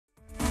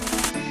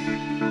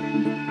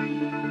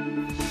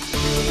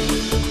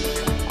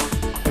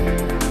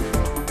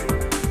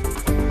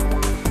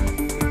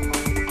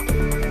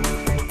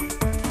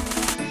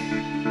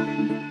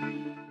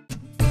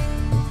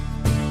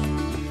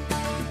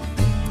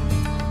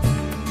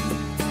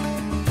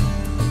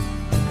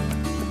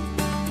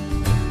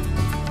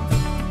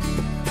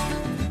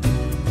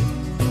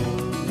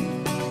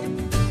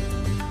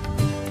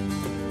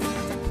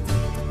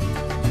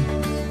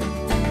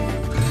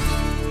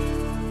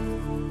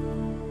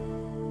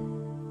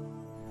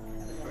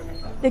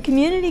The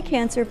Community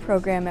Cancer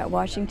Program at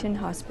Washington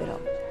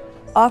Hospital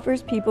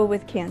offers people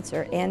with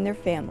cancer and their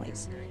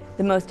families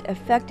the most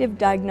effective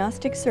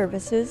diagnostic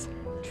services,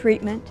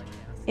 treatment,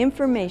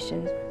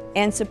 information,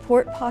 and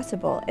support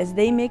possible as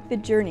they make the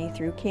journey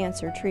through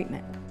cancer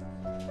treatment.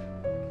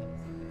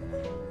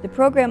 The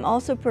program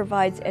also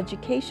provides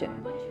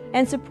education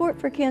and support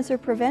for cancer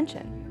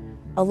prevention,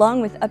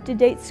 along with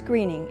up-to-date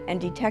screening and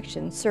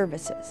detection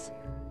services.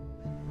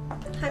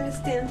 Hi, Ms.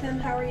 Stanton.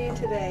 How are you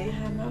today?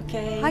 I'm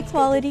okay.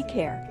 High-quality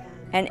care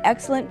and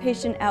excellent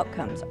patient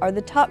outcomes are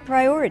the top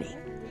priority.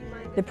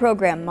 The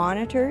program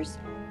monitors,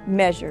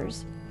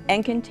 measures,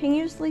 and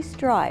continuously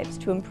strives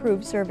to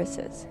improve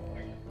services.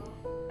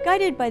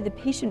 Guided by the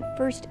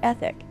patient-first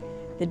ethic,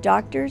 the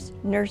doctors,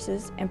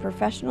 nurses, and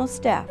professional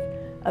staff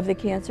of the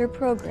cancer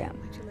program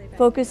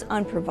focus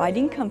on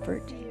providing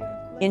comfort,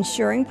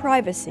 ensuring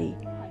privacy,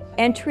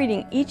 and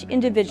treating each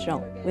individual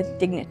with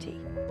dignity.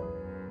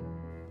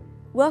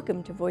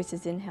 Welcome to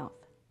Voices in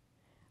Health.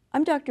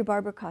 I'm Dr.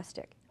 Barbara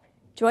Kostick.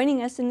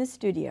 Joining us in the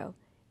studio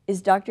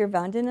is Dr.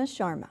 Vandana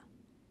Sharma,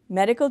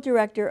 Medical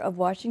Director of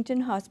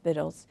Washington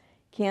Hospital's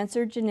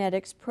Cancer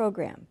Genetics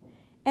Program,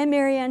 and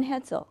Marianne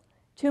Heltzel,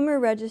 Tumor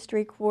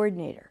Registry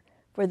Coordinator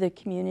for the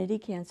Community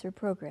Cancer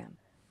Program.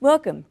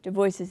 Welcome to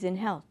Voices in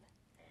Health.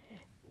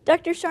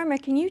 Dr. Sharma,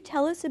 can you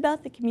tell us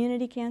about the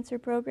Community Cancer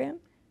Program?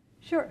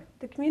 Sure.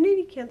 The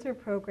Community Cancer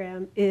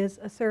Program is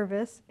a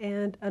service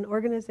and an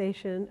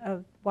organization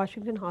of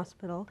Washington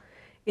Hospital.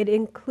 It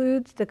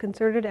includes the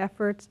concerted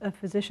efforts of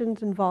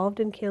physicians involved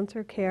in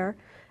cancer care,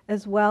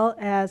 as well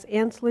as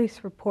ancillary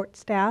support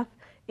staff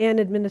and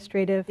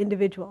administrative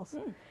individuals.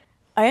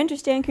 I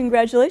understand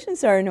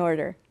congratulations are in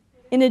order.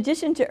 In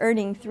addition to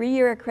earning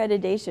 3-year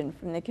accreditation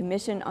from the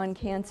Commission on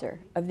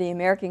Cancer of the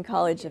American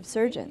College of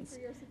Surgeons,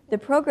 the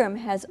program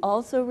has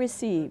also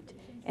received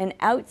an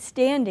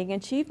Outstanding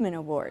Achievement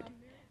Award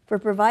for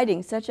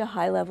providing such a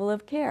high level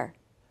of care.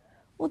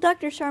 Well,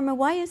 Dr. Sharma,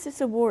 why is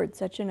this award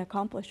such an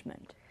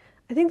accomplishment?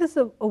 I think this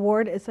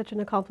award is such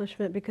an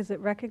accomplishment because it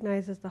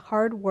recognizes the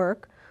hard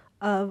work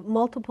of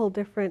multiple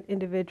different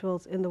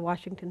individuals in the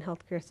Washington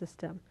healthcare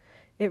system.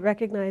 It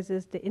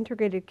recognizes the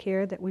integrated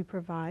care that we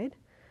provide,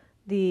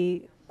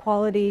 the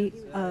quality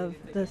of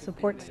the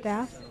support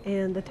staff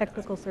and the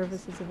technical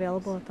services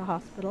available at the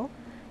hospital,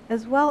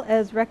 as well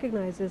as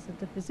recognizes that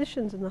the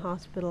physicians in the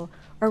hospital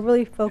are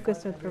really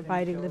focused on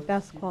providing the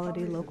best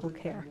quality local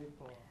care.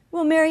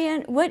 Well,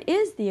 Marianne, what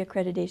is the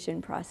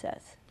accreditation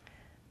process?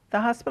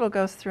 The hospital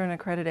goes through an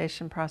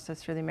accreditation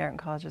process through the American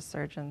College of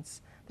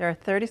Surgeons. There are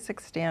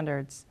 36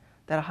 standards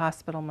that a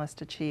hospital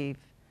must achieve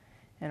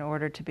in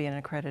order to be an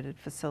accredited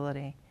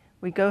facility.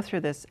 We go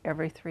through this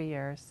every 3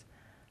 years.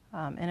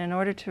 And in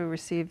order to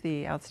receive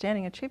the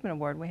Outstanding Achievement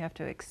Award, we have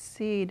to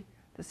exceed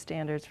the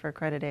standards for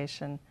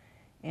accreditation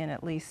in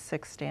at least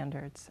 6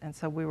 standards, and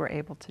so we were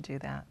able to do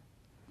that.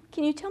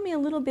 Can you tell me a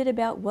little bit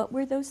about what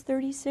were those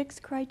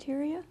 36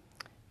 criteria?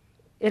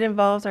 It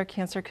involves our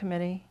cancer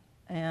committee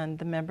and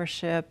the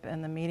membership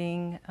and the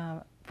meeting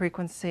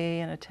frequency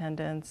and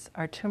attendance,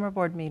 our tumor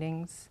board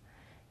meetings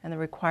and the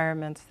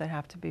requirements that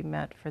have to be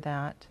met for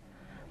that.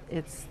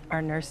 It's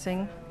our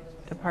nursing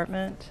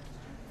department,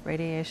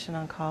 radiation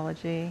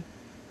oncology,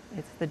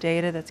 it's the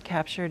data that's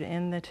captured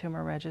in the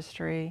tumor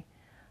registry,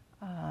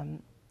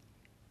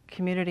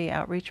 community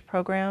outreach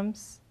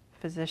programs,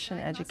 physician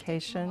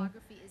education,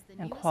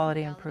 and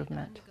quality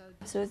improvement.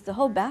 So it's the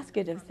whole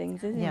basket of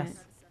things, isn't it?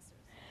 Yes.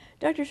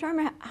 Dr.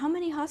 Sharma, how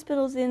many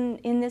hospitals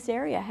in this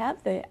area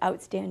have the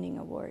Outstanding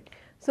Award?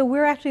 So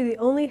we're actually the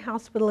only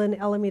hospital in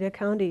Alameda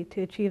County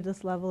to achieve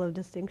this level of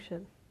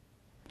distinction.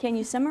 Can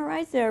you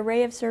summarize the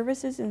array of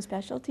services and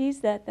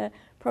specialties that the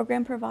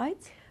program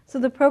provides? So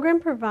the program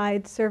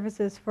provides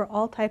services for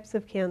all types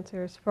of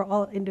cancers, for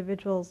all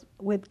individuals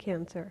with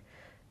cancer.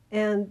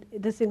 And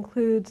this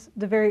includes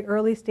the very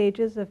early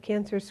stages of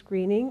cancer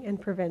screening and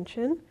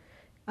prevention,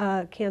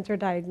 cancer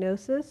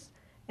diagnosis,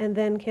 and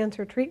then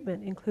cancer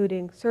treatment,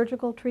 including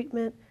surgical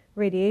treatment,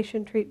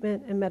 radiation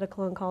treatment, and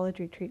medical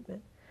oncology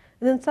treatment.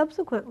 And then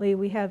subsequently,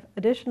 we have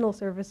additional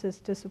services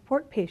to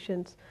support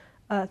patients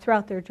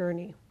throughout their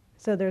journey.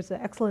 So there's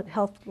an excellent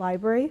health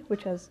library,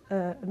 which has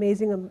an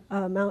amazing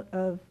amount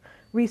of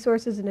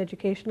resources and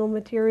educational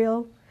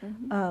material,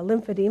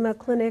 lymphedema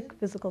clinic,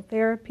 physical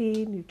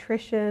therapy,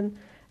 nutrition,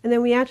 and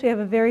then we actually have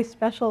a very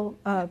special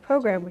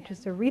program, which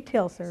is a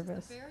retail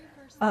service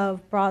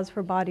of bras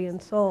for body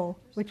and soul,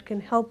 which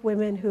can help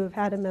women who have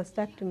had a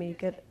mastectomy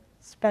get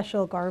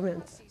special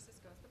garments.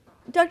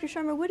 Dr.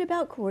 Sharma, what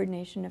about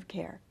coordination of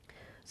care?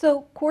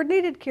 So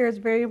coordinated care is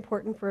very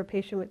important for a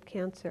patient with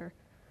cancer.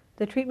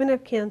 The treatment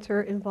of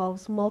cancer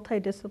involves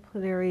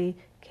multidisciplinary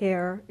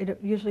care. It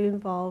usually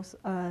involves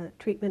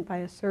treatment by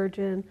a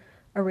surgeon,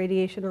 a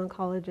radiation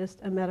oncologist,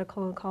 a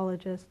medical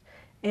oncologist,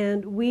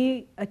 and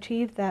we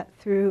achieve that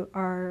through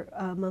our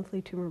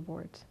monthly tumor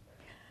boards.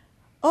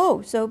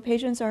 Oh, so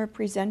patients are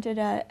presented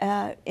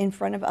in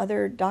front of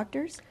other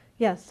doctors?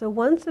 Yes, so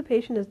once a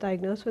patient is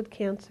diagnosed with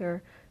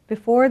cancer,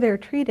 before they're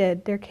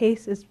treated, their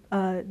case is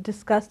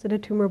discussed at a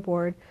tumor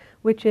board,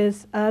 which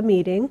is a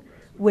meeting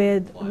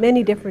with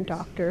many different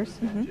doctors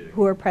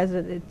who are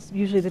present. It's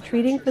usually the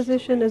treating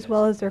physician as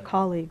well as their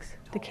colleagues.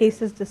 The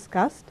case is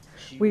discussed,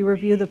 we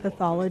review the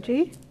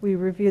pathology, we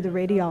review the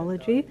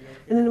radiology,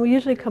 and then we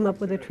usually come up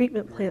with a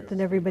treatment plan that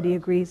everybody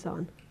agrees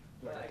on.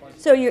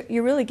 So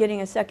you're really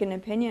getting a second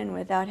opinion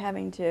without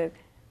having to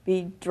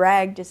be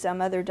dragged to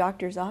some other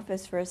doctor's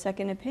office for a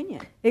second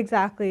opinion.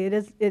 Exactly, it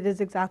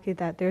is exactly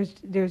that.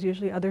 There's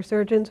usually other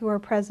surgeons who are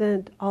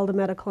present, all the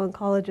medical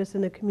oncologists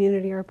in the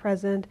community are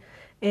present,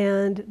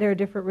 and there are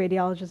different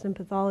radiologists and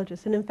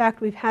pathologists. And in fact,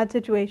 we've had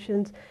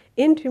situations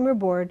in tumor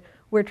board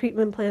where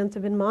treatment plans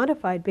have been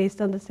modified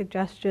based on the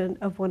suggestion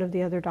of one of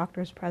the other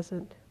doctors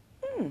present.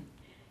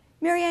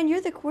 Marianne,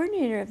 you're the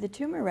coordinator of the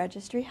tumor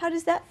registry. How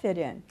does that fit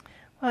in?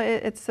 Well,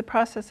 it's the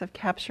process of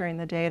capturing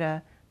the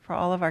data for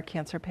all of our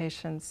cancer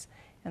patients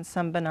and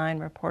some benign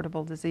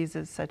reportable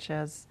diseases such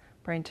as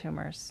brain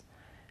tumors.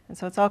 And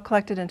so it's all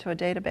collected into a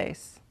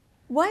database.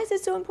 Why is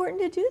it so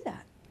important to do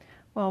that?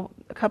 Well,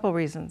 a couple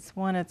reasons.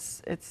 One,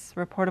 it's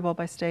reportable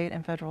by state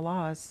and federal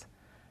laws.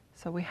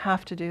 So we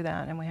have to do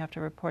that, and we have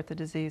to report the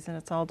disease, and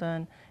it's all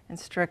done in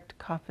strict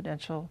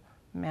confidential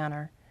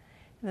manner.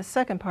 And the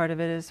second part of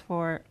it is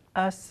for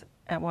us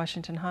at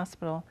Washington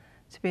Hospital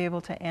to be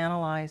able to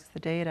analyze the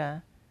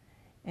data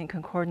in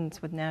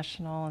concordance with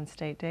national and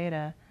state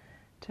data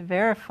to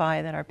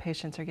verify that our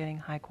patients are getting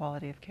high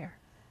quality of care.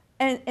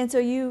 And so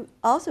you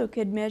also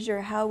could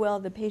measure how well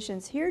the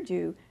patients here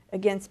do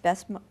against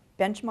best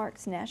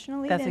benchmarks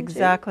nationally? That's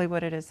exactly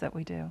what it is that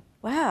we do.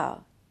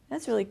 Wow,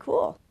 that's really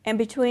cool. And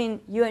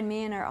between you and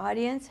me and our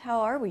audience,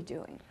 how are we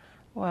doing?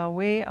 Well,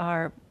 we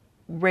are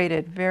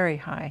rated very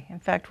high. In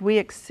fact, we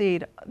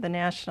exceed the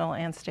national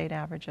and state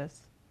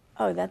averages.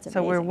 Oh, that's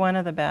amazing. So we're one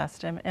of the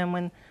best. And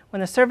when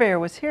the surveyor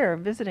was here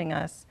visiting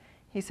us,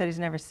 he said he's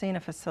never seen a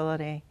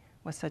facility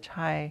with such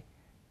high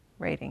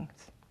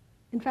ratings.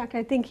 In fact,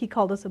 I think he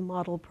called us a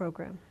model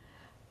program.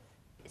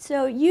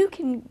 So you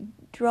can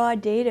draw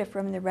data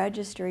from the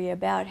registry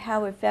about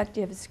how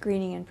effective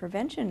screening and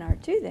prevention are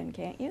too then,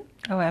 can't you?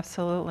 Oh,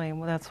 absolutely.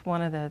 Well, that's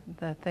one of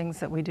the things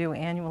that we do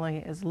annually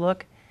is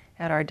look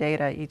at our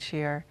data each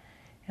year,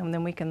 and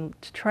then we can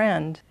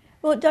trend.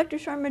 Well, Dr.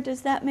 Sharma,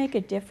 does that make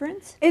a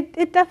difference?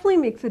 It definitely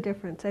makes a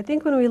difference. I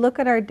think when we look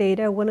at our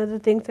data, one of the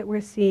things that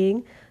we're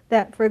seeing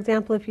that, for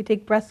example, if you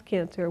take breast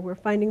cancer, we're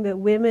finding that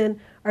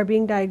women are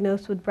being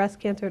diagnosed with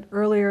breast cancer at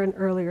earlier and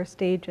earlier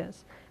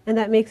stages. And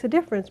that makes a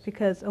difference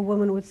because a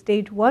woman with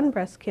stage 1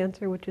 breast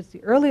cancer, which is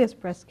the earliest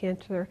breast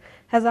cancer,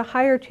 has a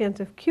higher chance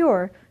of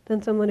cure than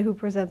someone who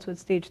presents with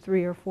stage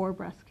 3 or 4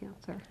 breast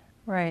cancer.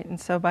 Right, and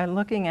so by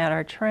looking at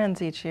our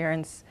trends each year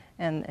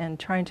and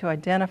trying to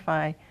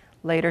identify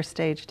later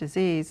stage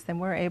disease, then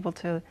we're able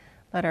to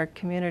let our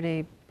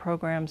community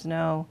programs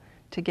know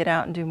to get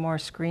out and do more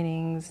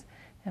screenings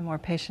and more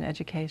patient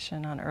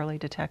education on early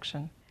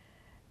detection.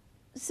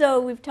 So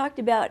we've talked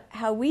about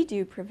how we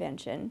do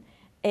prevention,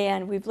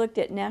 and we've looked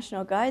at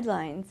national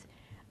guidelines.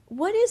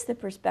 What is the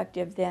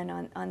perspective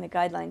then on the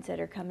guidelines that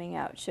are coming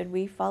out? Should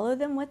we follow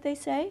them, what they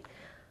say?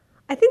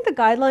 I think the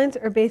guidelines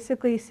are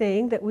basically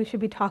saying that we should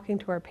be talking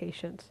to our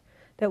patients,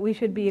 that we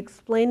should be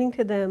explaining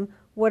to them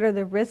what are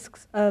the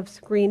risks of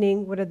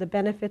screening, what are the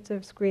benefits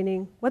of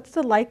screening, what's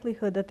the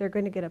likelihood that they're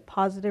going to get a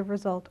positive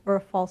result or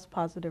a false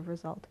positive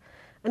result.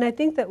 And I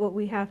think that what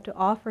we have to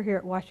offer here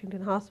at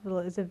Washington Hospital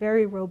is a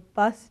very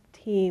robust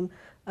team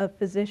of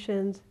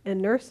physicians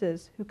and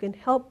nurses who can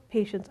help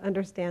patients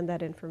understand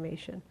that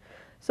information.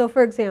 So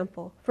for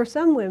example, for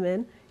some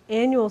women,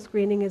 annual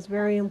screening is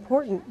very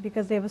important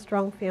because they have a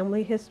strong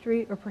family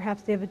history or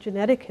perhaps they have a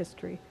genetic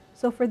history.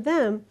 So for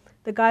them,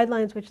 the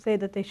guidelines which say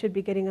that they should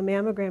be getting a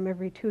mammogram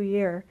every 2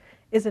 years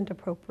isn't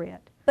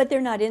appropriate. But they're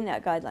not in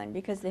that guideline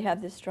because they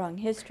have this strong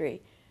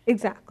history.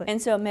 Exactly.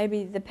 And so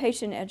maybe the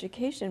patient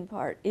education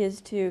part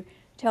is to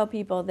tell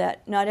people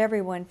that not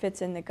everyone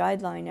fits in the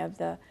guideline of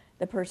the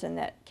person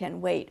that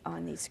can wait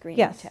on these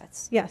screening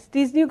tests. Yes,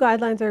 these new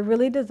guidelines are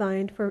really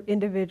designed for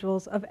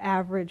individuals of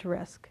average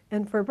risk.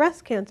 And for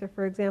breast cancer,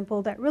 for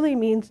example, that really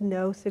means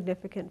no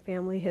significant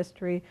family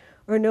history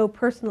or no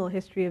personal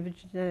history of a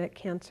genetic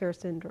cancer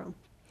syndrome.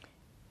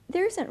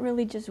 There isn't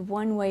really just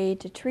one way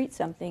to treat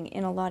something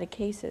in a lot of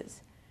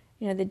cases.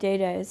 You know, the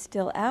data is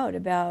still out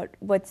about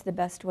what's the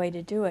best way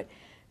to do it.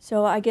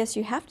 So I guess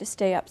you have to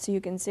stay up so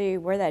you can see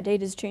where that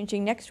data is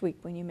changing next week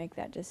when you make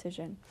that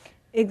decision.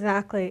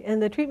 Exactly,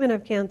 and the treatment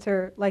of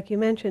cancer, like you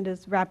mentioned,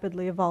 is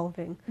rapidly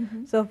evolving.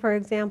 So for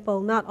example,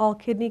 not all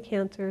kidney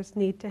cancers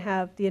need to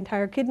have the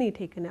entire kidney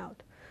taken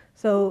out.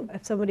 So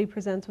if somebody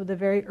presents with a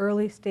very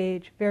early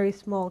stage, very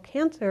small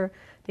cancer,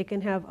 they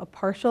can have a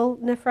partial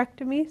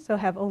nephrectomy, so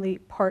have only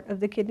part of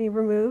the kidney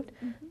removed.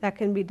 That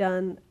can be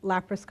done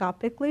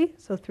laparoscopically,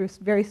 so through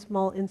very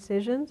small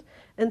incisions.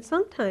 And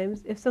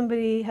sometimes, if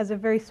somebody has a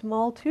very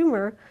small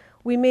tumor,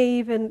 we may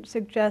even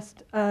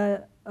suggest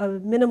a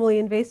minimally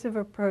invasive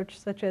approach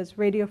such as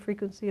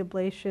radiofrequency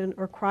ablation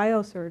or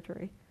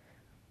cryosurgery.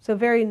 So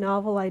very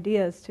novel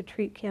ideas to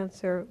treat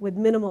cancer with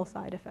minimal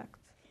side effects.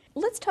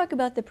 Let's talk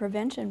about the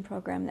prevention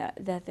program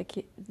that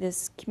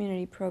this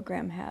community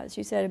program has.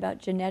 You said about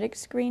genetic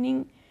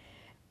screening.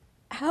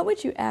 How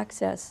would you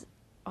access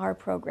our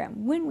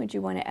program? When would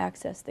you want to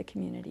access the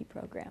community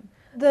program?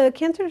 The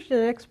cancer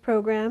genetics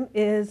program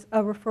is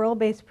a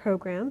referral-based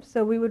program,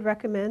 so we would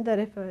recommend that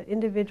if an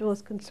individual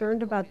is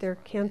concerned about their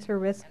cancer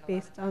risk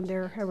based on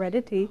their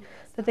heredity,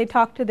 that they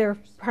talk to their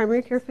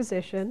primary care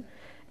physician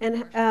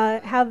and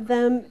have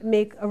them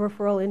make a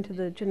referral into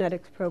the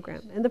genetics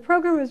program. And the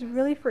program is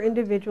really for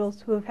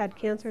individuals who have had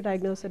cancer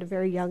diagnosed at a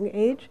very young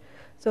age.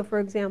 So for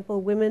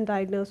example, women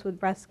diagnosed with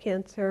breast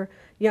cancer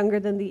younger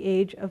than the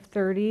age of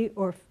 30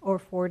 or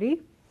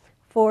 40.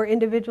 For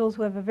individuals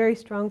who have a very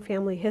strong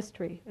family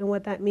history. And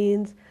what that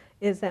means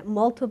is that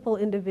multiple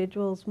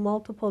individuals,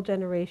 multiple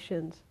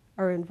generations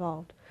are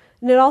involved.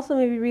 And it also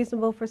may be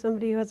reasonable for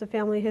somebody who has a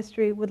family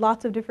history with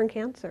lots of different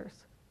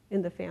cancers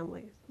in the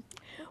families.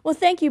 Well,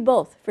 thank you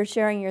both for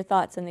sharing your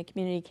thoughts on the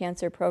community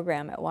cancer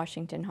program at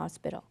Washington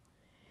Hospital.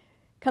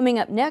 Coming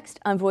up next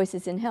on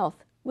Voices in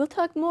Health, we'll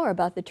talk more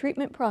about the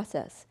treatment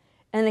process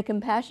and the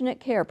compassionate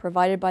care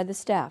provided by the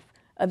staff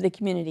of the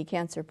community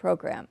cancer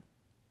program.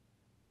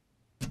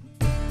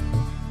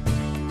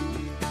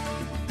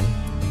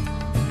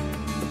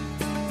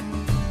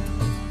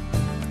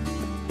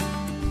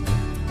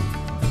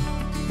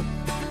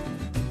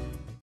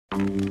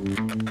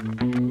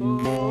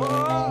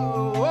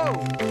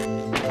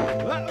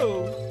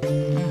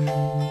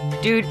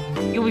 Dude,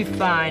 you'll be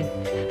fine.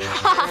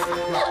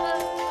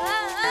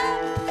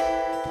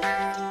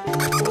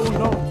 Oh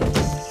no.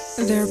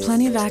 There are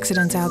plenty of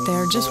accidents out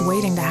there just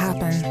waiting to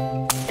happen.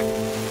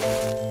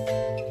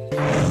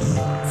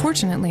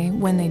 Fortunately,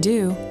 when they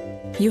do,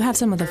 you have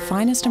some of the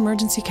finest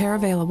emergency care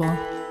available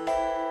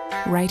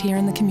right here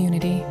in the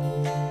community.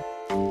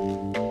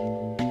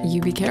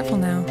 You be careful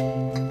now.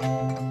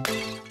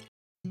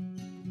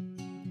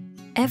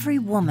 Every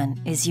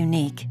woman is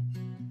unique.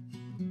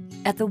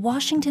 At the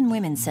Washington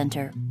Women's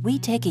Center, we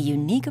take a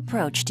unique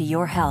approach to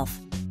your health.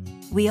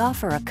 We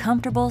offer a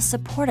comfortable,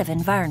 supportive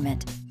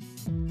environment,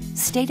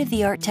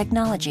 state-of-the-art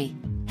technology,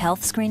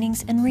 health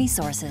screenings and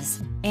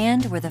resources,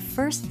 and we're the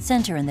first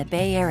center in the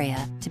Bay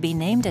Area to be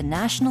named a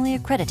nationally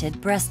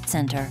accredited breast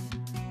center.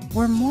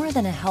 We're more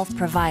than a health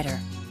provider.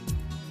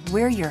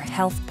 We're your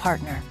health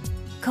partner.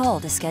 Call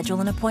to schedule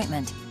an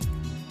appointment.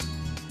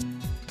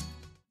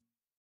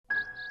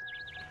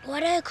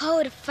 Why do I call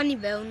it a funny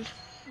bone?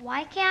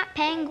 Why can't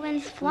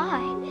penguins fly?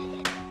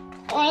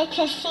 Like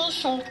a sea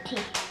safety.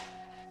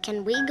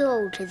 Can we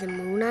go to the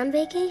moon on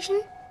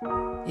vacation?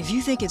 If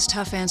you think it's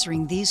tough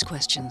answering these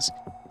questions,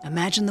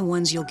 imagine the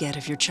ones you'll get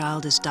if your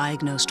child is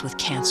diagnosed with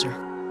cancer.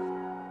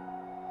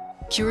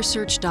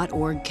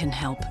 CureSearch.org can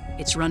help.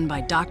 It's run by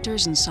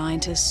doctors and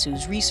scientists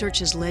whose research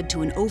has led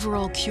to an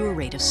overall cure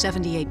rate of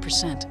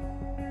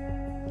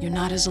 78%. You're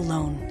not as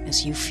alone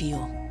as you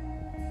feel.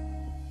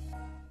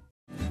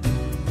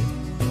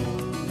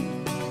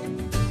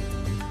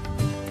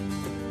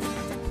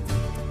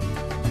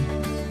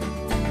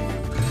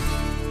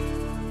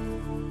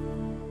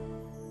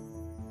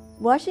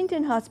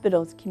 Washington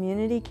Hospital's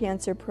Community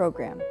Cancer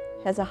Program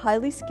has a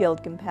highly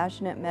skilled,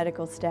 compassionate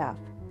medical staff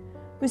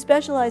who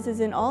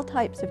specializes in all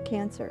types of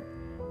cancer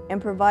and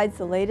provides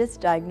the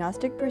latest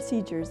diagnostic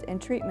procedures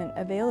and treatment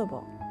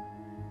available.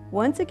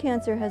 Once a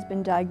cancer has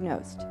been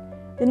diagnosed,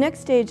 the next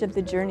stage of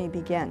the journey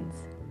begins.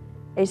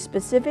 A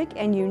specific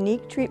and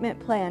unique treatment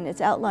plan is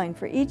outlined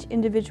for each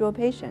individual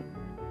patient.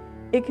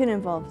 It can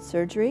involve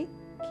surgery,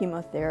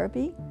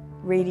 chemotherapy,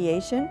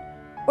 radiation,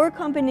 or a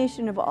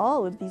combination of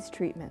all of these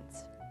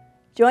treatments.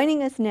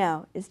 Joining us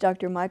now is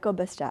Dr. Michael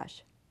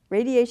Bastasch,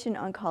 radiation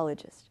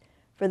oncologist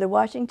for the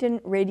Washington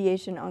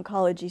Radiation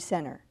Oncology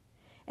Center,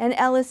 and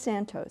Alice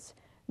Santos,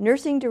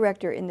 nursing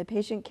director in the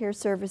Patient Care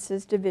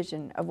Services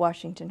Division of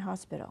Washington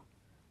Hospital.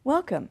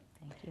 Welcome.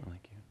 Thank you.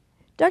 Thank you.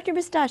 Dr.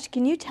 Bastasch,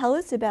 can you tell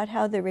us about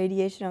how the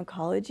Radiation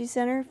Oncology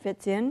Center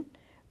fits in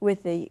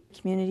with the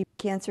community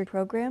cancer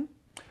program?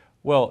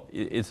 Well,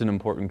 it's an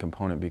important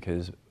component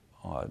because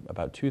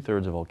about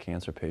 2/3 of all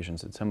cancer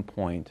patients at some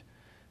point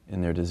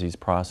in their disease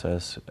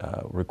process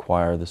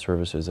require the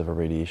services of a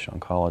radiation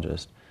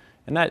oncologist.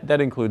 And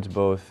that includes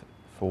both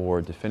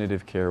for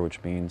definitive care,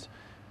 which means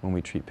when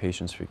we treat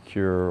patients for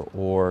cure,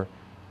 or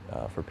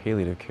for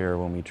palliative care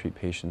when we treat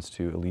patients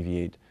to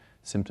alleviate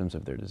symptoms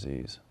of their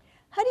disease.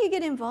 How do you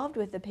get involved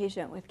with the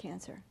patient with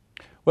cancer?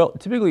 Well,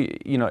 typically,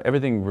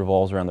 everything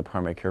revolves around the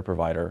primary care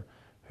provider,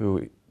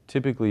 who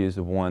typically is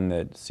the one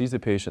that sees the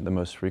patient the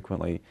most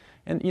frequently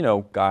and,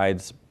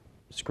 guides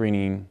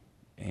screening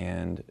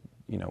and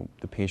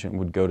the patient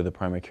would go to the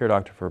primary care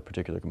doctor for a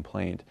particular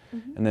complaint.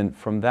 And then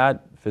from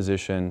that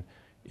physician,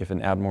 if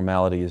an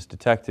abnormality is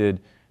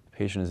detected, the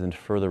patient is then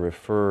further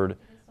referred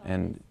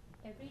and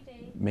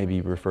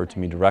maybe referred to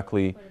me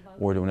directly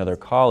or to another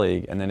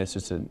colleague, and then it's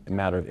just a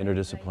matter of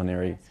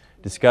interdisciplinary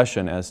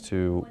discussion as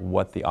to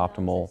what the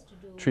optimal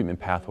treatment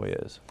pathway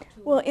is.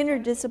 Well,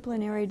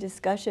 interdisciplinary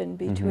discussion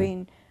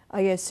between,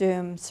 I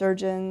assume,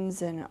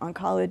 surgeons and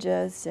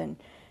oncologists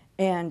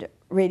and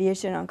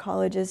radiation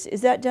oncologists,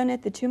 is that done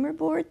at the tumor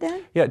board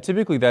then? Yeah,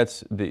 typically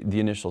that's the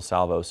initial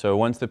salvo. So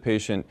once the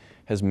patient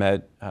has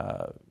met,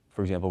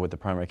 for example, with the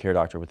primary care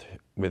doctor,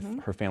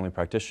 with her family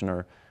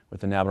practitioner,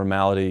 with an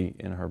abnormality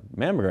in her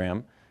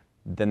mammogram,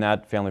 then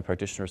that family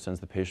practitioner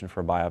sends the patient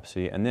for a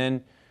biopsy, and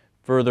then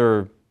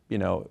further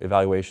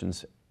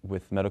evaluations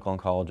with medical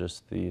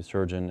oncologists, the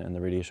surgeon, and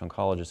the radiation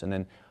oncologist, and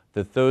then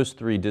those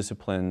three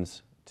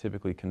disciplines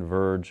typically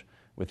converge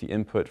with the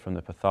input from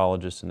the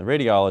pathologist and the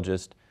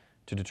radiologist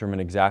to determine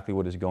exactly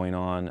what is going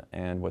on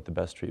and what the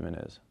best treatment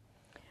is.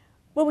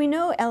 Well, we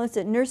know, Alice,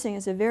 that nursing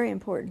has a very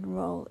important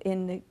role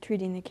in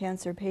treating the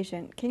cancer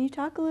patient. Can you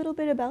talk a little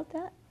bit about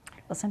that?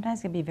 Well, sometimes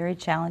it can be very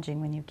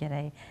challenging when you get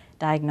a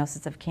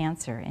diagnosis of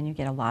cancer and you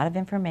get a lot of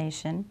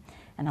information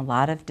and a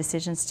lot of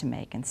decisions to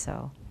make, and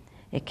so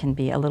it can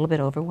be a little bit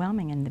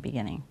overwhelming in the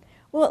beginning.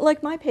 Well,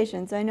 like my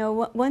patients, I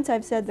know once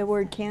I've said the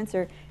word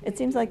cancer, it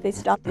seems like they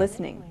stop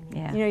listening.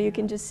 Yeah. You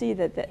can just see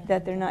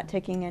that they're not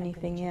taking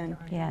anything in.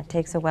 Yeah, it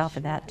takes a while for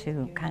that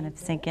to kind of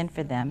sink in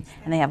for them,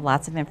 and they have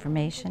lots of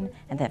information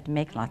and they have to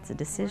make lots of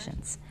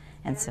decisions.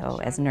 And so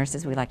as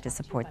nurses, we like to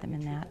support them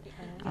in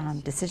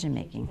that decision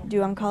making. Do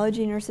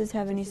oncology nurses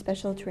have any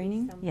special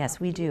training? Yes,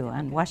 we do.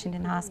 On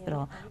Washington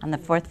Hospital, on the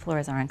 4th floor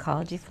is our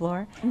oncology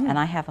floor, and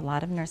I have a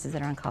lot of nurses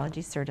that are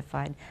oncology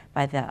certified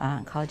by the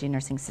Oncology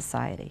Nursing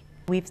Society.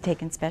 We've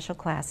taken special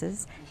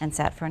classes and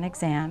sat for an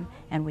exam,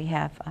 and we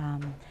have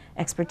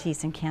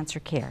expertise in cancer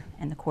care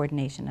and the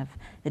coordination of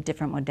the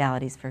different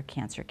modalities for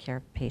cancer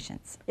care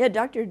patients. Yeah,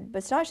 Dr.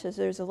 Bastasch says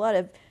there's a lot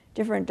of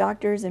different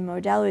doctors and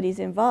modalities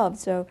involved,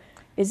 so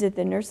is it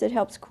the nurse that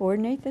helps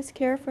coordinate this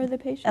care for the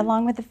patient?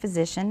 Along with the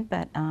physician,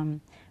 but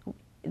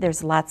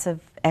there's lots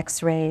of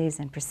x-rays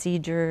and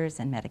procedures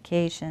and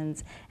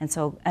medications, and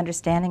so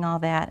understanding all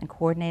that and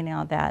coordinating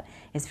all that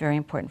is very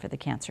important for the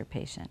cancer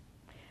patient.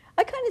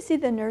 I kind of see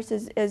the nurse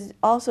as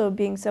also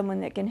being someone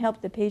that can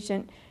help the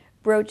patient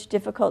broach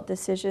difficult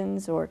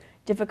decisions or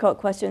difficult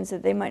questions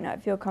that they might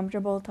not feel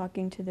comfortable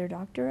talking to their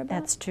doctor about.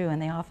 That's true,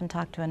 and they often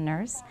talk to a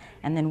nurse,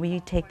 and then we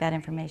take that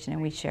information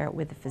and we share it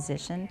with the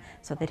physician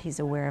so that he's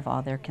aware of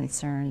all their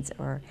concerns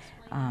or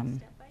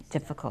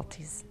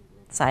difficulties,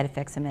 side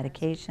effects of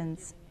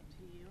medications,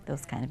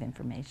 those kind of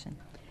information.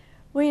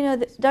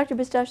 Well, Dr.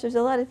 Bastasch, there's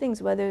a lot of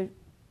things, whether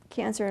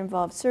cancer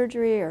involves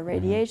surgery or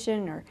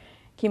radiation or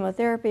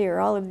chemotherapy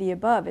or all of the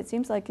above. It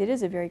seems like it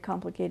is a very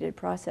complicated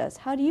process.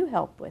 How do you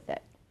help with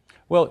it?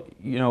 Well,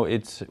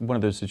 it's one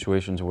of those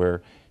situations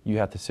where you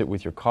have to sit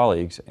with your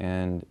colleagues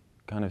and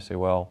kind of say,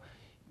 well,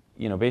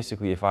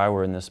 basically if I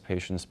were in this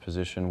patient's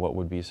position, what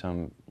would be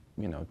some,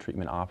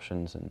 treatment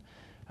options? And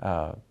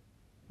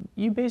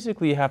you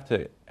basically have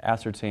to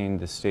ascertain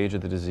the stage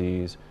of the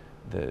disease,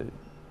 the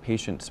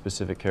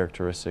patient-specific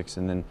characteristics,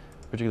 and then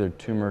particular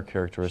tumor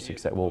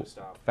characteristics that will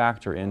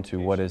factor into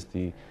what is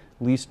the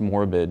least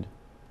morbid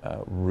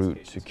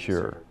route to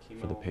cure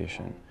for the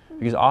patient.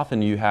 Because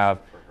often you have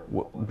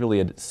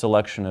really a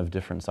selection of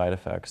different side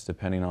effects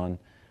depending on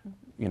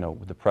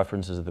the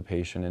preferences of the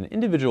patient and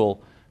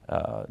individual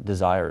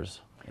desires.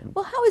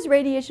 Well, how has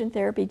radiation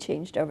therapy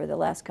changed over the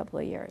last couple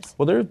of years?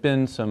 Well, there have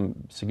been some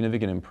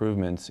significant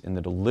improvements in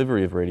the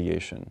delivery of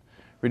radiation.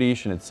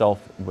 Radiation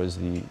itself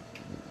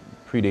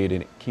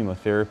predated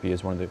chemotherapy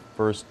as one of the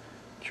first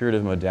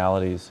curative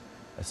modalities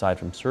aside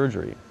from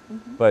surgery.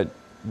 But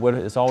what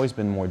has always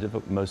been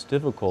most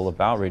difficult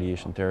about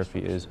radiation therapy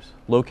is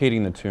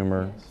locating the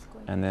tumor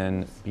and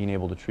then being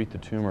able to treat the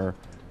tumor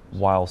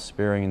while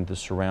sparing the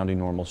surrounding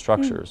normal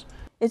structures.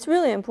 It's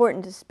really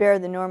important to spare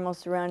the normal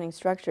surrounding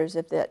structures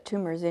if that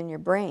tumor is in your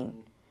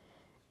brain.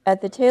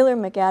 At the Taylor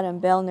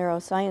McAdam Bell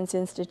Neuroscience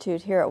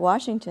Institute here at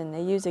Washington,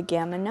 they use a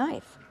gamma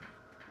knife.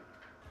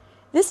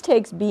 This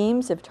takes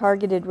beams of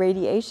targeted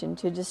radiation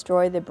to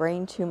destroy the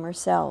brain tumor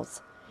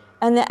cells,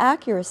 and the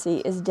accuracy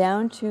is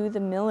down to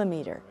the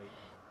millimeter.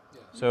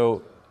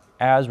 So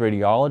as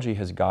radiology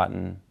has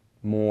gotten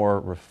more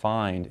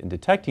refined in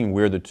detecting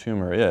where the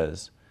tumor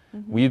is,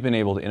 we've been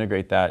able to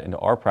integrate that into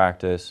our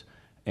practice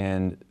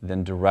and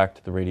then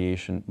direct the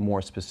radiation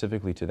more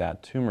specifically to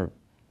that tumor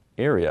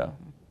area.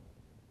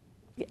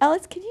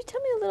 Alice, can you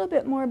tell me a little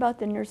bit more about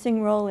the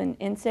nursing role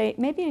in say,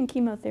 maybe in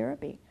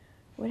chemotherapy?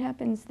 What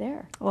happens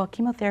there? Well,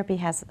 chemotherapy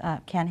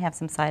can have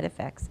some side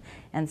effects,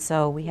 and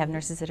so we have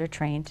nurses that are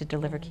trained to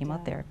deliver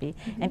chemotherapy.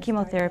 And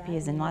chemotherapy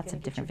is in lots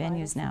of different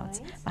venues now.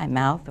 It's by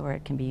mouth or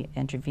it can be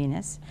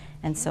intravenous.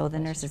 And so the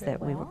nurses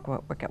that we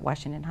work at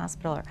Washington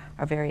Hospital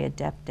are very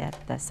adept at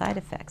the side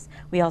effects.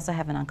 We also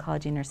have an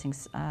oncology nursing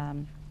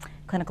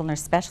clinical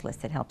nurse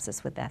specialist that helps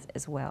us with that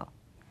as well.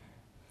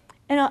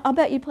 And I'll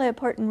bet you play a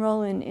part and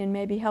role in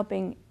maybe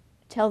helping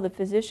tell the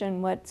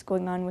physician what's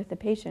going on with the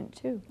patient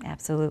too.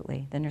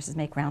 Absolutely. The nurses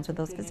make rounds with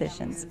those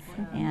physicians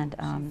and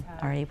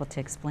are able to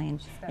explain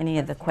any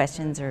of the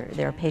questions, or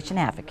they're a patient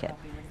advocate.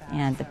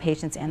 And the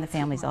patients and the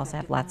families also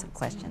have lots of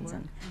questions,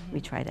 and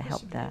we try to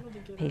help the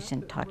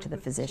patient talk to the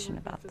physician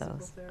about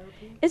those.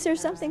 Is there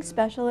something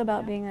special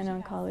about being an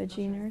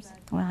oncology nurse?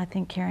 Well, I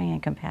think caring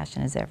and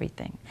compassion is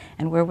everything.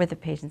 And we're with the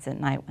patients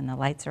at night when the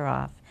lights are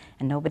off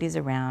and nobody's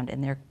around,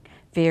 and their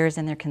fears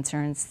and their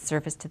concerns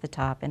surface to the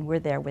top, and we're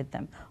there with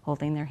them,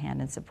 holding their hand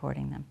and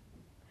supporting them.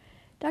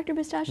 Dr.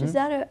 Bastasch, is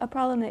that a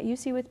problem that you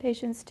see with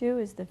patients too,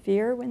 is the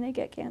fear when they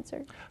get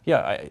cancer?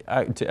 Yeah,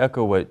 to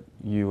echo what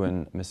you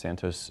and Ms.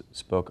 Santos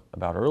spoke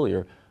about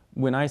earlier,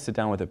 when I sit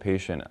down with a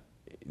patient,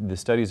 the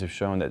studies have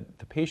shown that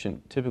the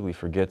patient typically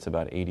forgets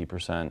about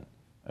 80%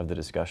 of the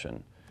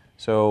discussion.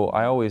 So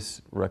I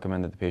always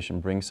recommend that the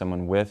patient bring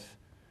someone with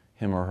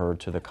him or her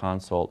to the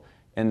consult,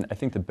 and I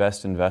think the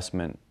best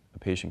investment a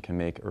patient can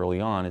make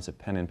early on is a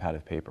pen and pad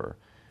of paper.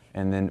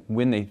 And then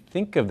when they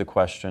think of the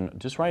question,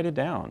 just write it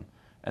down.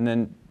 And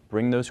then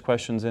bring those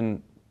questions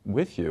in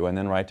with you, and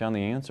then write down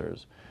the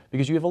answers.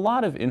 Because you have a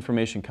lot of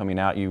information coming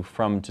at you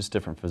from just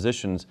different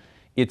physicians.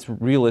 It's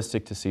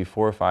realistic to see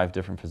 4 or 5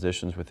 different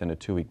physicians within a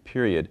 2-week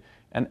period,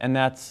 and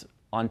that's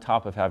on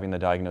top of having the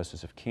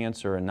diagnosis of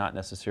cancer and not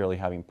necessarily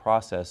having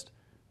processed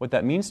what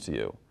that means to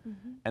you.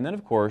 And then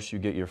of course you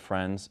get your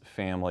friends,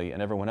 family,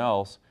 and everyone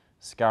else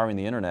scouring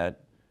the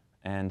internet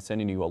and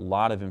sending you a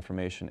lot of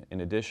information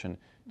in addition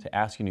to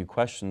asking you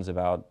questions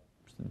about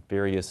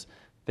various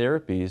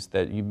therapies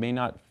that you may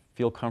not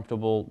feel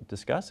comfortable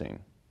discussing.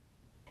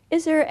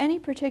 Is there any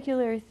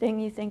particular thing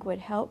you think would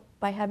help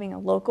by having a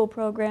local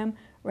program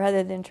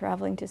rather than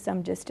traveling to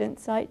some distant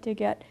site to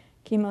get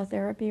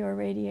chemotherapy or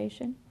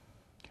radiation?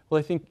 Well,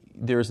 I think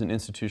there's an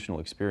institutional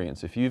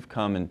experience. If you've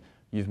come and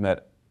you've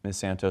met Ms.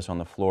 Santos on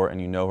the floor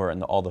and you know her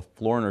and all the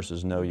floor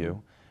nurses know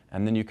you,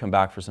 and then you come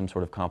back for some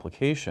sort of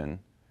complication,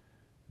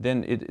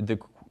 then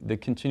the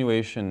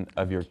continuation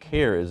of your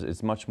care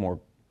is much more,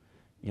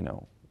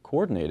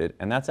 coordinated,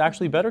 and that's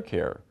actually better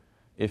care.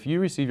 If you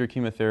receive your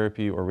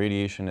chemotherapy or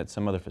radiation at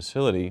some other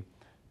facility,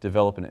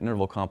 develop an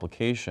interval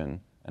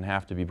complication, and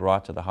have to be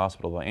brought to the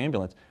hospital by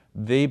ambulance,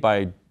 they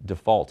by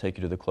default take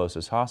you to the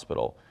closest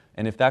hospital.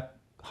 And if that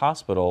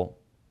hospital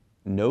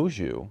knows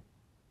you,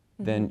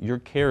 then your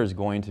care is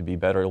going to be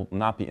better, it will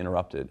not be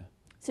interrupted.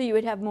 So you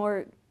would have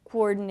more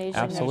coordination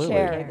Absolutely.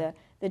 of care,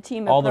 the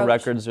team All approach. the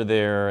records are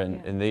there,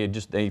 and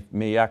they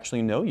may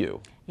actually know you.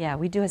 Yeah,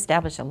 we do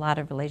establish a lot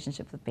of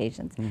relationships with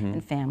patients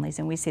and families,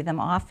 and we see them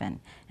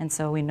often. And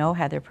so we know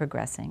how they're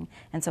progressing.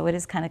 And so it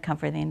is kind of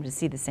comforting to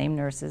see the same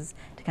nurses,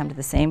 to come to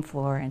the same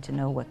floor, and to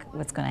know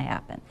what's going to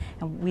happen.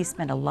 And we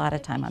spend a lot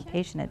of time on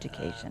patient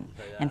education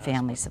and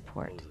family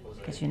support,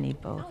 because you need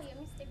both.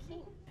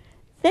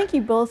 Thank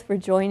you both for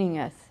joining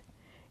us.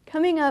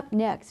 Coming up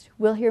next,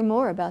 we'll hear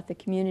more about the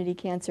Community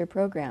Cancer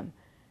Program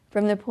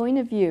from the point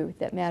of view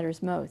that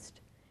matters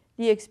most,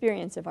 the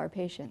experience of our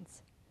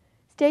patients.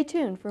 Stay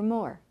tuned for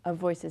more of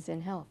Voices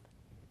in Health.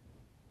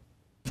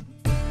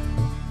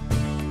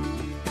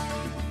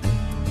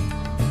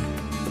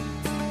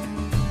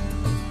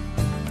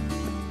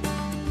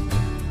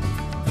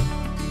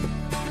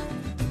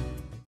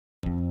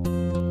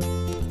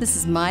 This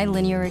is my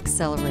linear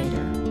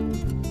accelerator.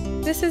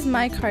 This is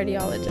my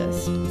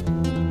cardiologist.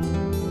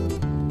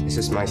 This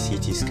is my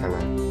CT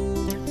scanner.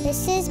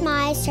 This is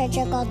my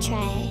surgical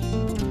tray.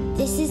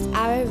 This is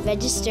our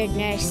registered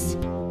nurse.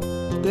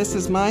 This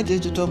is my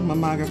digital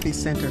mammography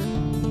center.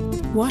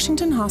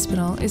 Washington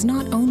Hospital is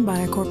not owned by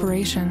a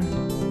corporation.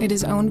 It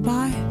is owned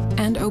by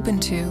and open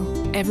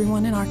to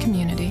everyone in our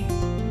community,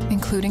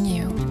 including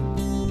you.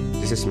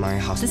 This is my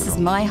hospital. This is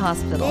my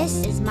hospital.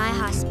 This is my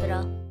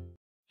hospital.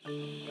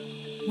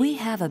 We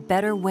have a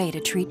better way to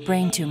treat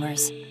brain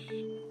tumors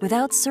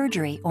without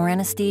surgery or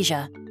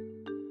anesthesia.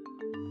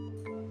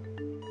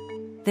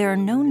 There are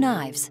no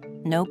knives,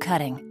 no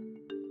cutting,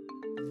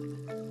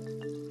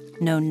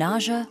 no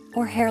nausea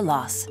or hair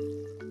loss,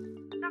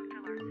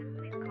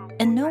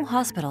 and no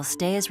hospital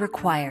stay is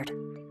required.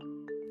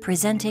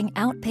 Presenting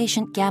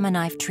outpatient gamma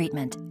knife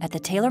treatment at the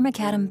Taylor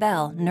McAdam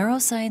Bell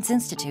Neuroscience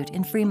Institute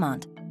in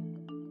Fremont.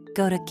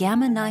 Go to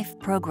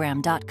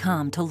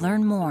gammaknifeprogram.com to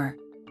learn more.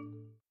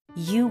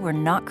 You were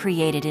not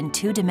created in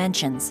 2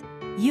 dimensions.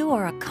 You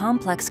are a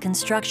complex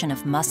construction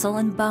of muscle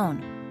and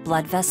bone,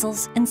 blood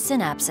vessels and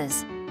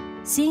synapses.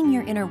 Seeing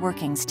your inner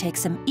workings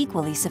takes some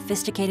equally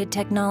sophisticated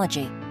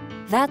technology.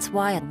 That's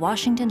why at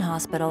Washington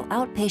Hospital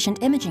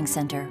Outpatient Imaging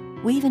Center,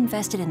 we've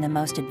invested in the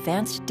most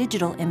advanced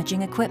digital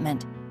imaging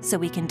equipment so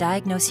we can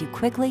diagnose you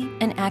quickly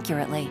and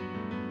accurately.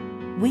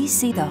 We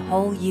see the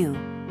whole you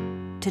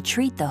to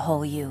treat the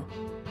whole you.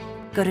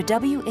 Go to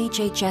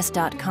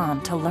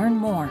WHHS.com to learn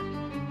more.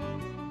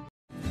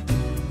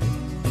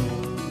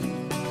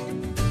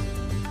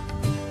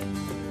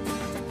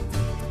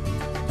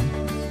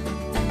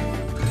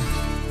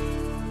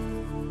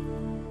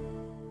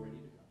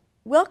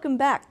 Welcome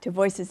back to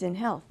Voices in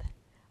Health.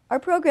 Our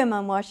program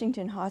on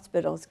Washington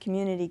Hospital's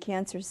Community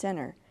Cancer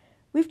Center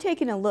We've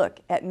taken a look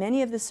at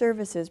many of the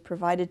services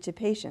provided to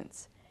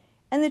patients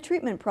and the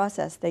treatment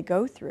process they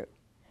go through.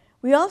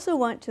 We also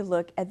want to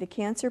look at the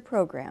cancer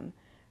program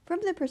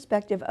from the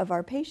perspective of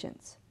our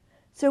patients.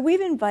 So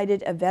we've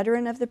invited a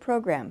veteran of the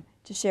program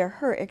to share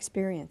her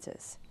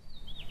experiences.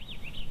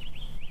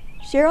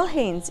 Cheryl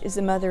Haynes is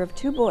the mother of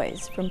 2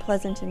 boys from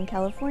Pleasanton,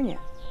 California.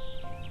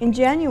 In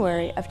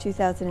January of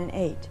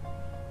 2008,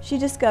 she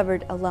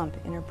discovered a lump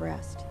in her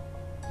breast.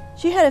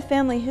 She had a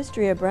family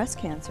history of breast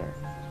cancer,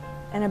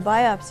 and a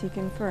biopsy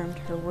confirmed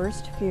her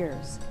worst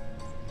fears.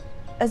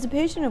 As a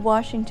patient of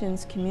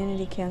Washington's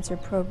community cancer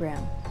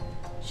program,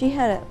 she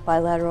had a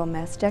bilateral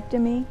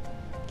mastectomy,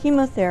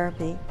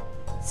 chemotherapy,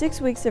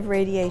 6 weeks of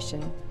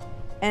radiation,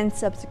 and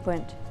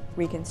subsequent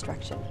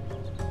reconstruction.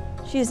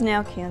 She is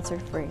now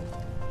cancer-free.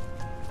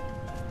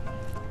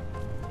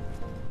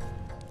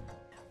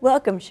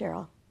 Welcome,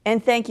 Cheryl,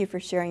 and thank you for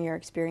sharing your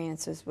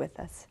experiences with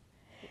us.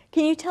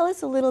 Can you tell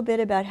us a little bit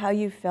about how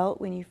you felt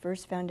when you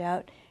first found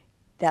out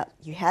that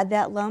you had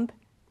that lump,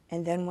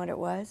 and then what it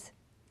was?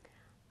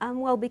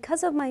 Well,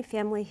 because of my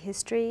family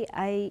history,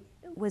 I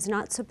was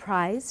not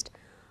surprised,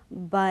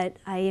 but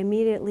I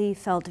immediately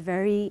felt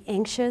very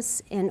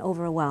anxious and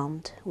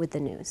overwhelmed with the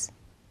news.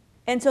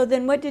 And so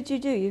then what did you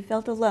do? You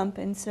felt a lump,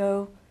 and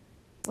so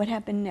what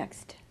happened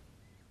next?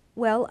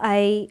 Well,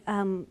 I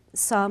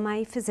saw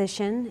my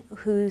physician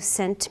who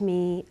sent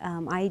me,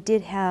 I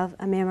did have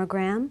a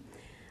mammogram,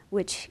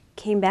 which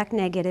came back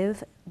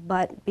negative,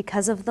 but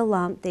because of the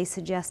lump, they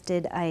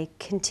suggested I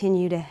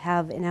continue to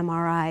have an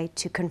MRI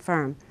to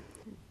confirm.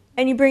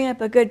 And you bring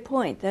up a good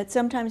point, that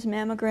sometimes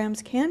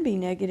mammograms can be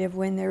negative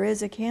when there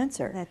is a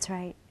cancer. That's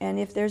right. And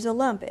if there's a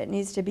lump, it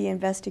needs to be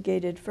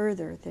investigated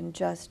further than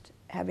just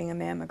having a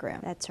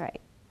mammogram. That's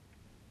right.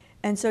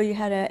 And so you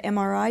had an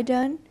MRI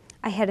done?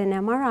 I had an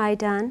MRI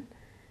done,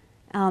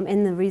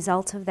 and the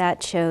results of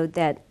that showed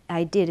that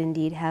I did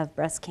indeed have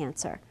breast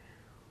cancer.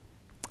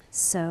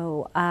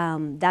 So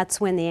that's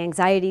when the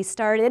anxiety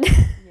started.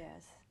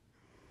 Yes.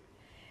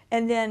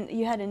 And then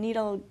you had a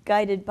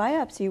needle-guided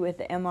biopsy with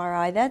the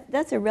MRI.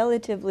 That's a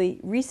relatively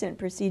recent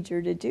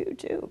procedure to do,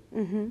 too.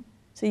 Mm-hmm.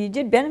 So you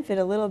did benefit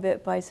a little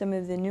bit by some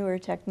of the newer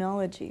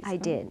technologies. I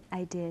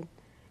did.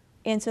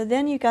 And so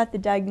then you got the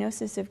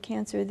diagnosis of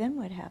cancer. Then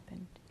what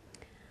happened?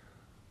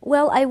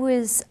 Well, I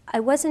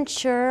wasn't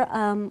sure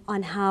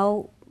on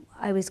how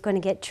I was going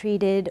to get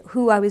treated,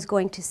 who I was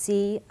going to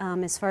see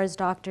as far as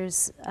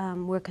doctors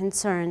were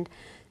concerned.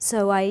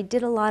 So I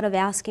did a lot of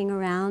asking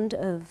around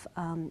of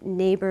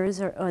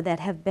neighbors or that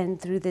have been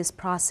through this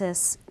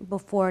process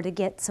before to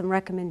get some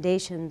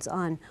recommendations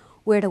on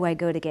where do I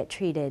go to get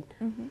treated.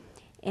 Mm-hmm.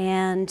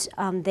 And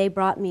they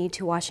brought me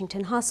to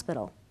Washington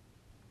Hospital.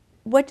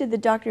 What did the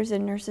doctors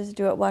and nurses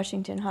do at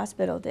Washington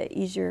Hospital to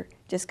ease your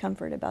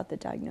discomfort about the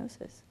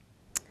diagnosis?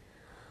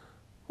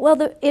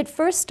 Well, it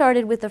first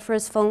started with the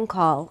first phone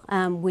call.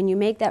 When you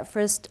make that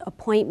first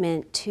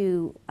appointment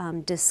to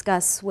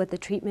discuss what the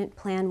treatment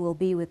plan will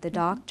be with the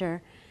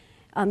doctor,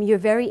 you're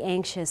very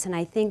anxious, and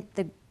I think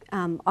the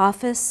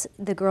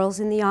the girls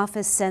in the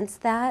office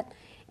sensed that,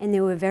 and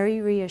they were very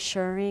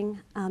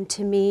reassuring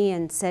to me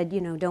and said,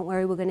 you know, don't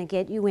worry, we're going to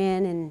get you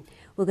in and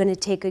we're going to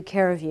take good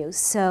care of you.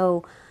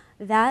 So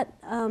that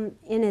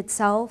in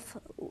itself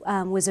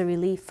was a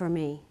relief for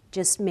me,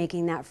 just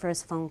making that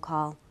first phone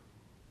call.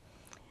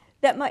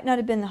 That might not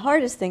have been the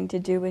hardest thing to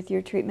do with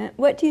your treatment.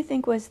 What do you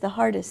think was the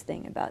hardest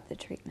thing about the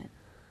treatment?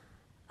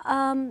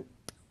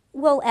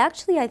 Well,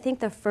 actually, I think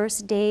the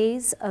first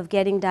days of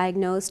getting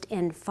diagnosed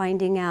and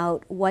finding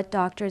out what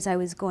doctors I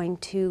was going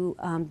to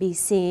be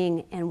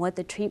seeing and what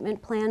the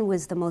treatment plan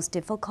was the most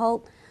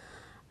difficult.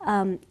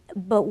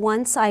 But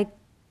once I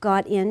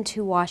got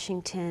into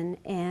Washington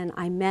and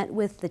I met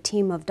with the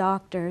team of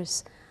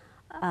doctors,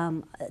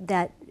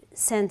 that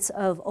sense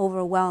of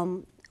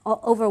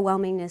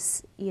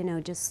overwhelmingness, you know,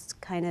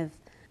 just kind of,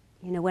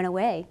 you know, went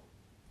away.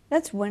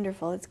 That's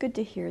wonderful. It's good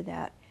to hear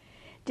that.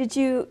 Did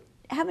you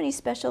have any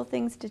special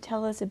things to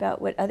tell us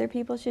about what other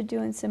people should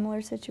do in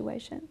similar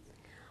situations?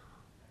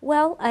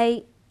 Well,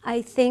 I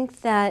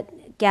think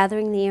that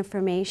gathering the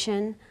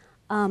information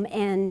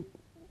and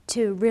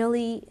to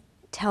really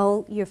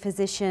tell your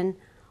physician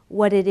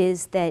what it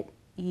is that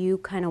you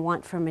kind of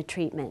want from a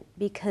treatment,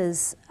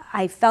 because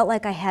I felt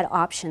like I had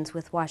options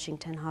with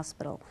Washington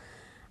Hospital.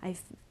 I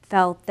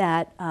felt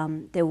that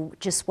there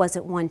just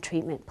wasn't one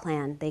treatment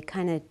plan. They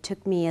kind of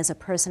took me as a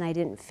person. I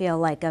didn't feel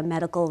like a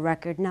medical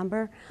record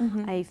number.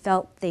 Mm-hmm. I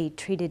felt they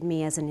treated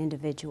me as an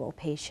individual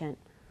patient.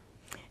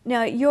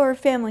 Now, your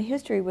family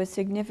history was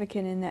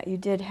significant in that you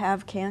did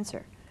have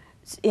cancer,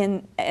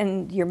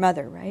 and your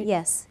mother, right?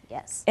 Yes,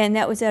 yes. And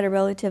that was at a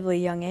relatively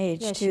young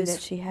age, Yeah, too,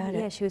 that she had it.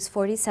 Yeah, she was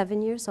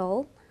 47 years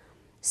old.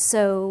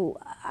 So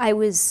I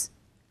was...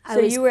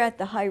 you were at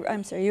the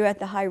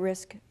high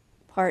risk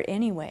part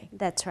anyway.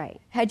 That's right.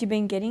 Had you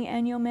been getting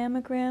annual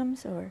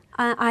mammograms, or?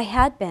 I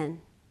had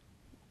been,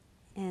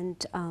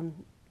 and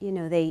you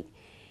know,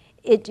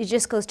 it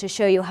just goes to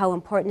show you how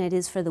important it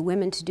is for the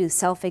women to do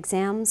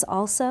self-exams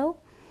also,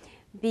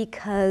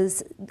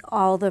 because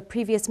all the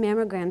previous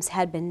mammograms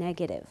had been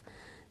negative.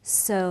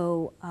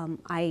 So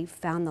I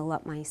found the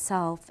lump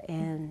myself,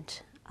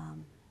 and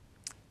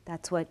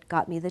that's what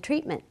got me the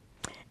treatment.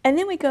 And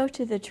then we go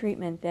to the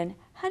treatment then.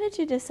 How did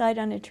you decide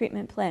on a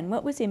treatment plan?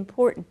 What was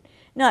important?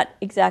 Not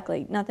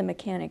exactly, not the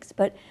mechanics,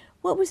 but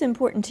what was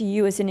important to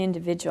you as an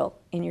individual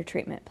in your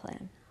treatment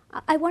plan?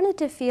 I wanted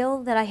to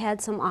feel that I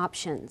had some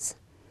options.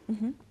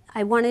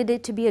 I wanted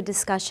it to be a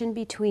discussion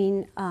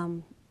between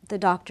the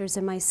doctors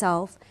and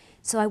myself,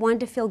 so I wanted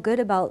to feel good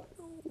about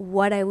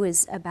what I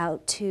was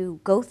about to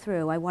go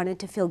through. I wanted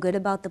to feel good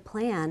about the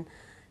plan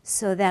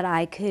so that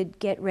I could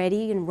get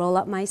ready and roll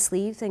up my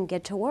sleeves and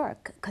get to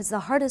work. Because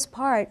the hardest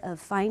part of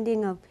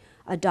finding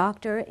a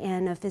doctor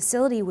and a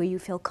facility where you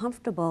feel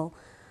comfortable,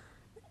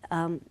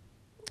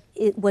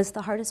 it was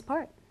the hardest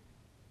part.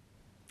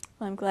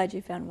 Well, I'm glad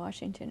you found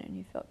Washington and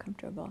you felt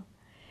comfortable.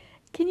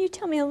 Can you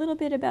tell me a little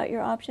bit about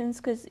your options?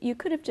 Because you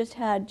could have just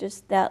had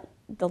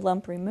the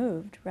lump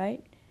removed,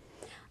 right?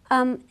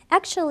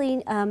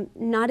 Actually,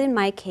 not in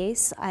my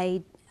case.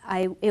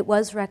 It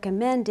was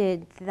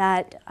recommended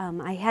that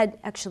I had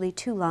actually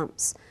 2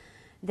 lumps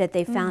that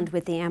they found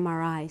with the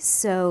MRI.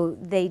 So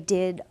they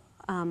did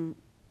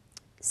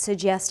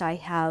suggest I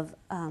have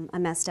a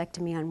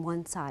mastectomy on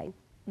one side.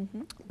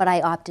 But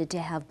I opted to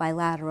have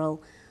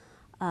bilateral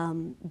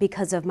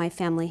because of my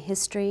family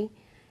history,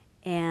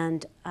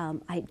 and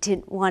I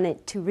didn't want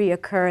it to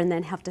reoccur and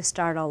then have to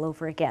start all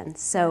over again.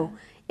 So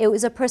it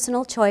was a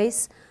personal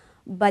choice,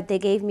 but they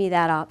gave me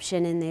that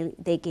option, and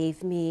they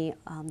gave me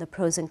the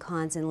pros and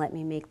cons and let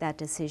me make that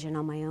decision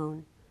on my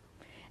own.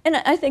 And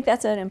I think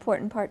that's an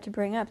important part to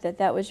bring up,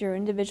 that was your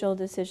individual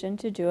decision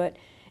to do it,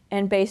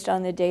 and based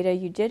on the data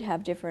you did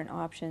have different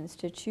options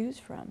to choose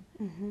from,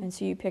 and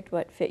so you picked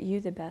what fit you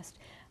the best.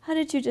 How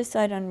did you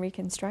decide on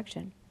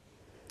reconstruction?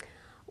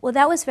 Well,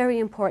 that was very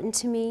important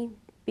to me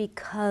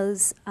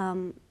because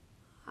I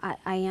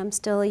am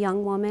still a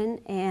young woman,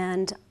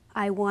 and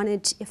I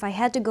wanted, if I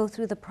had to go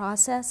through the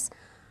process,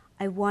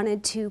 I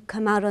wanted to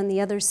come out on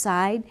the other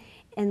side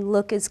and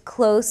look as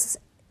close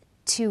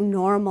to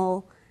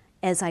normal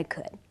as I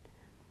could.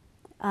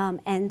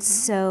 And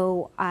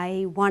so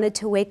I wanted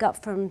to wake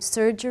up from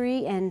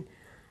surgery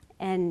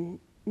and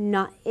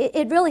not,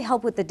 it really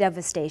helped with the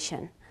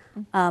devastation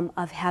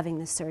of having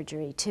the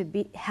surgery,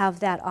 to have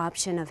that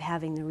option of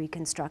having the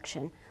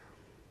reconstruction.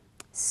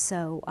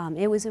 So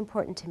it was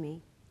important to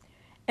me.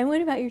 And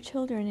what about your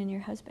children and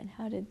your husband?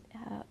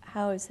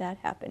 How has that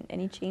happened?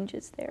 Any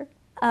changes there?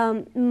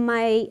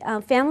 My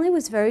family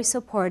was very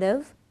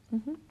supportive.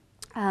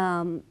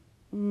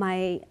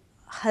 My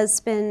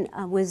husband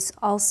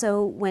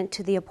went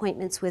to the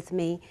appointments with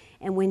me,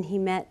 and when he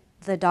met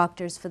the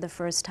doctors for the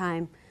first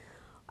time,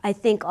 I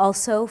think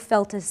also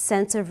felt a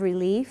sense of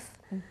relief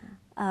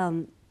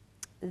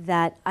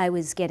that I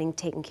was getting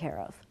taken care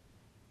of.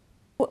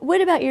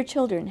 What about your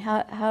children?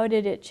 How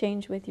did it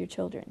change with your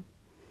children?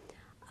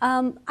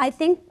 I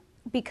think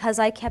because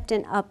I kept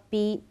an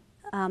upbeat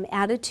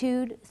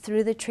attitude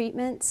through the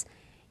treatments,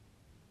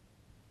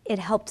 it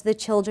helped the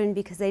children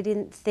because they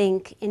didn't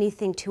think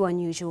anything too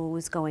unusual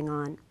was going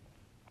on.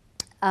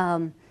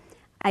 When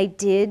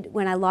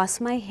I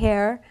lost my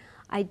hair,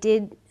 I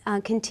did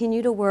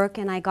continue to work,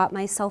 and I got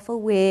myself a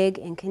wig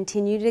and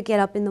continued to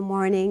get up in the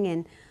morning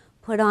and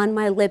put on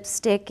my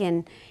lipstick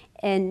and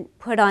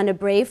put on a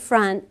brave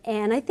front.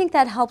 And I think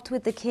that helped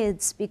with the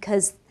kids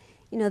because,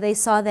 you know, they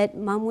saw that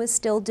Mom was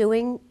still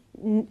doing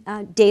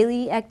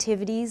daily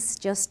activities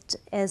just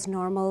as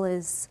normal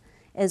as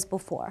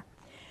before.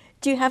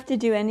 Do you have to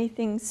do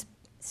anything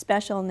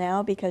special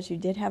now because you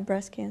did have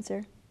breast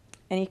cancer?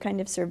 Any kind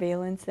of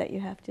surveillance that you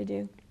have to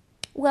do?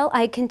 Well,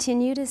 I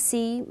continue to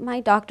see my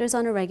doctors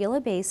on a regular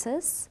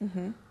basis,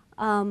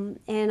 and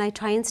I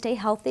try and stay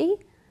healthy.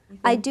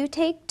 I do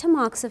take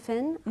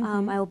tamoxifen.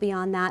 I will be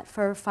on that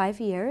for 5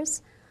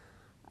 years,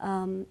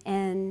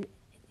 and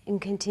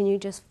continue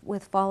just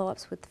with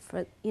follow-ups with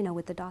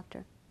the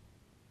doctor.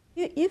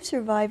 You've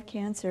survived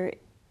cancer,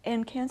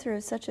 and cancer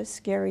is such a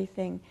scary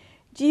thing.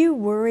 Do you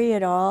worry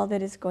at all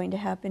that it's going to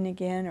happen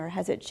again, or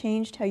has it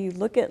changed how you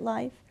look at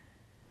life?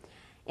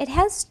 It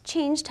has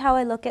changed how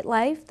I look at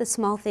life. The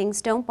small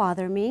things don't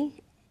bother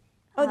me.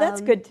 Oh,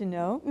 that's good to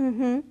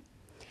know.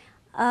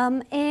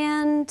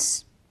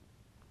 And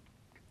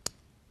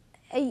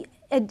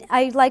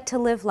I like to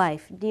live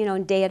life,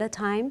 day at a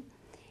time,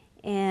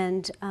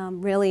 and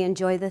really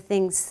enjoy the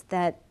things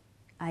that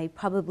I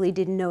probably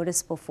didn't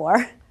notice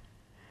before.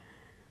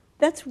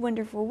 That's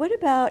wonderful. What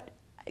about,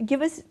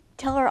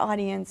 tell our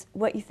audience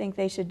what you think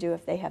they should do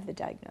if they have the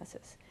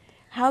diagnosis.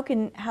 How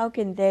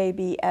can they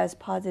be as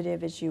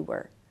positive as you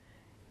were?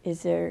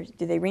 Do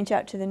they reach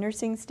out to the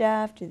nursing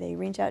staff? Do they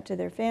reach out to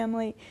their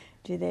family?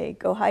 Do they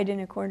go hide in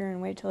a corner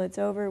and wait till it's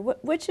over?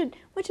 What should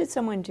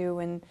someone do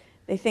when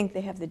they think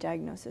they have the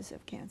diagnosis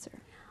of cancer?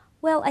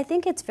 Well, I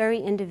think it's very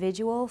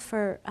individual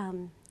for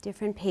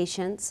different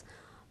patients,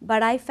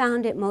 but I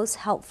found it most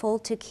helpful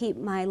to keep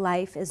my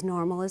life as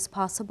normal as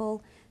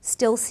possible,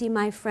 still see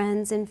my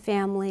friends and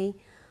family.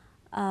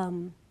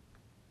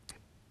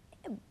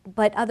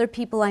 But other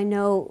people I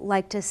know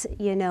like to,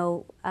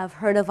 I've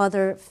heard of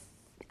other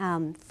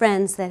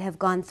friends that have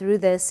gone through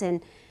this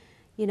and,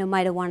 you know,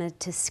 might have wanted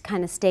to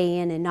kind of stay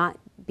in and not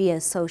be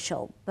as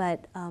social.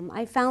 But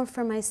I found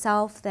for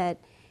myself that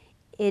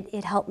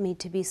it helped me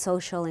to be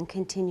social and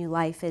continue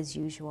life as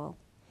usual.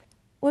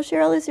 Well,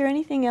 Cheryl, is there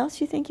anything else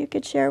you think you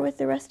could share with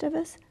the rest of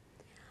us?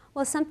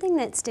 Well, something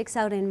that sticks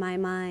out in my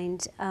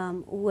mind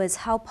was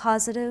how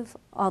positive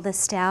all the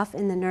staff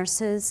and the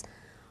nurses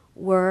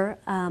were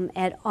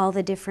at all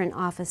the different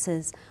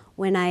offices.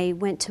 When I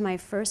went to my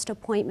first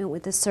appointment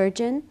with the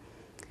surgeon,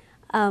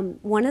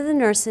 one of the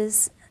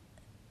nurses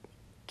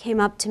came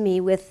up to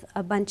me with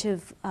a bunch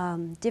of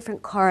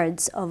different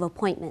cards of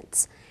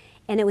appointments,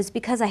 and it was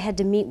because I had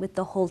to meet with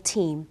the whole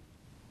team.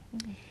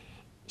 Mm-hmm.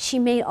 She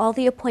made all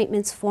the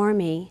appointments for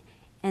me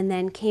and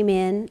then came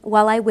in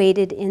while I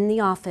waited in the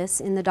office,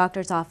 in the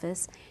doctor's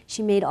office.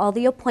 She made all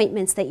the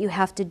appointments that you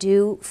have to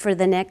do for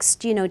the next,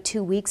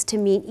 2 weeks to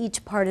meet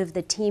each part of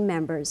the team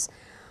members.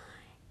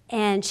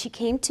 And she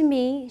came to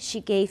me, she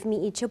gave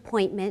me each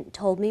appointment,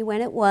 told me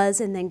when it was,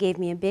 and then gave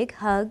me a big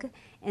hug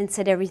and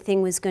said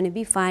everything was going to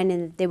be fine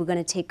and that they were going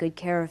to take good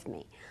care of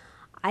me.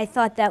 I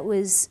thought that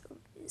was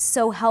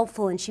so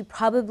helpful, and she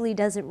probably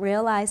doesn't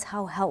realize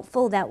how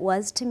helpful that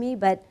was to me,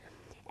 but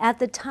at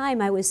the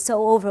time I was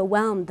so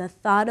overwhelmed. The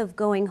thought of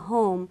going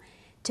home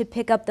to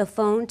pick up the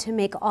phone to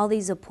make all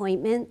these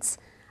appointments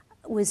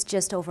was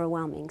just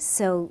overwhelming.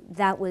 So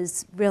that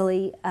was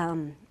really,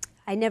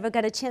 I never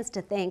got a chance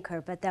to thank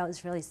her, but that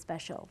was really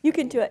special. You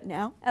can do it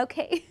now.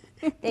 Okay.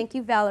 Thank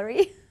you,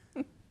 Valerie.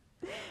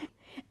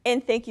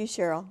 And thank you,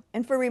 Cheryl,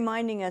 and for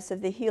reminding us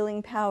of the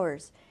healing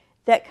powers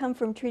that come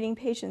from treating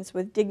patients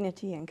with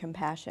dignity and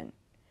compassion.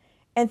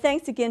 And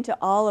thanks again to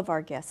all of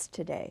our guests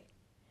today.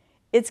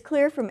 It's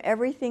clear from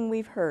everything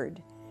we've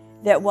heard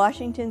that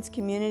Washington's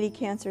Community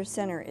Cancer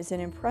Center is an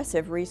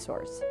impressive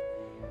resource,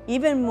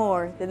 even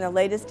more than the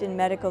latest in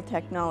medical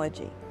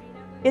technology.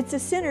 It's a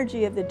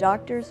synergy of the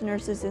doctors,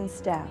 nurses, and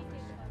staff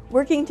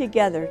working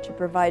together to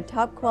provide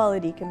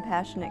top-quality,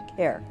 compassionate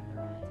care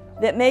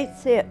that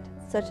makes it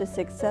such a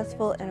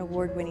successful and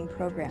award-winning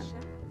program.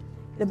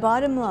 The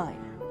bottom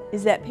line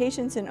is that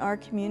patients in our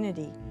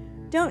community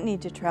don't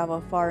need to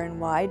travel far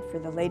and wide for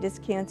the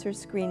latest cancer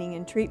screening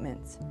and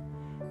treatments,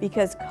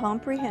 because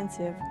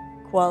comprehensive,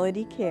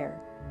 quality care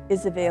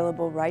is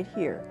available right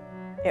here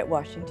at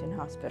Washington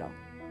Hospital.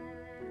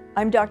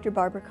 I'm Dr.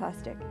 Barbara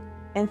Kostick,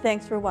 and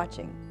thanks for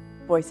watching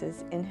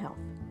Voices in Health.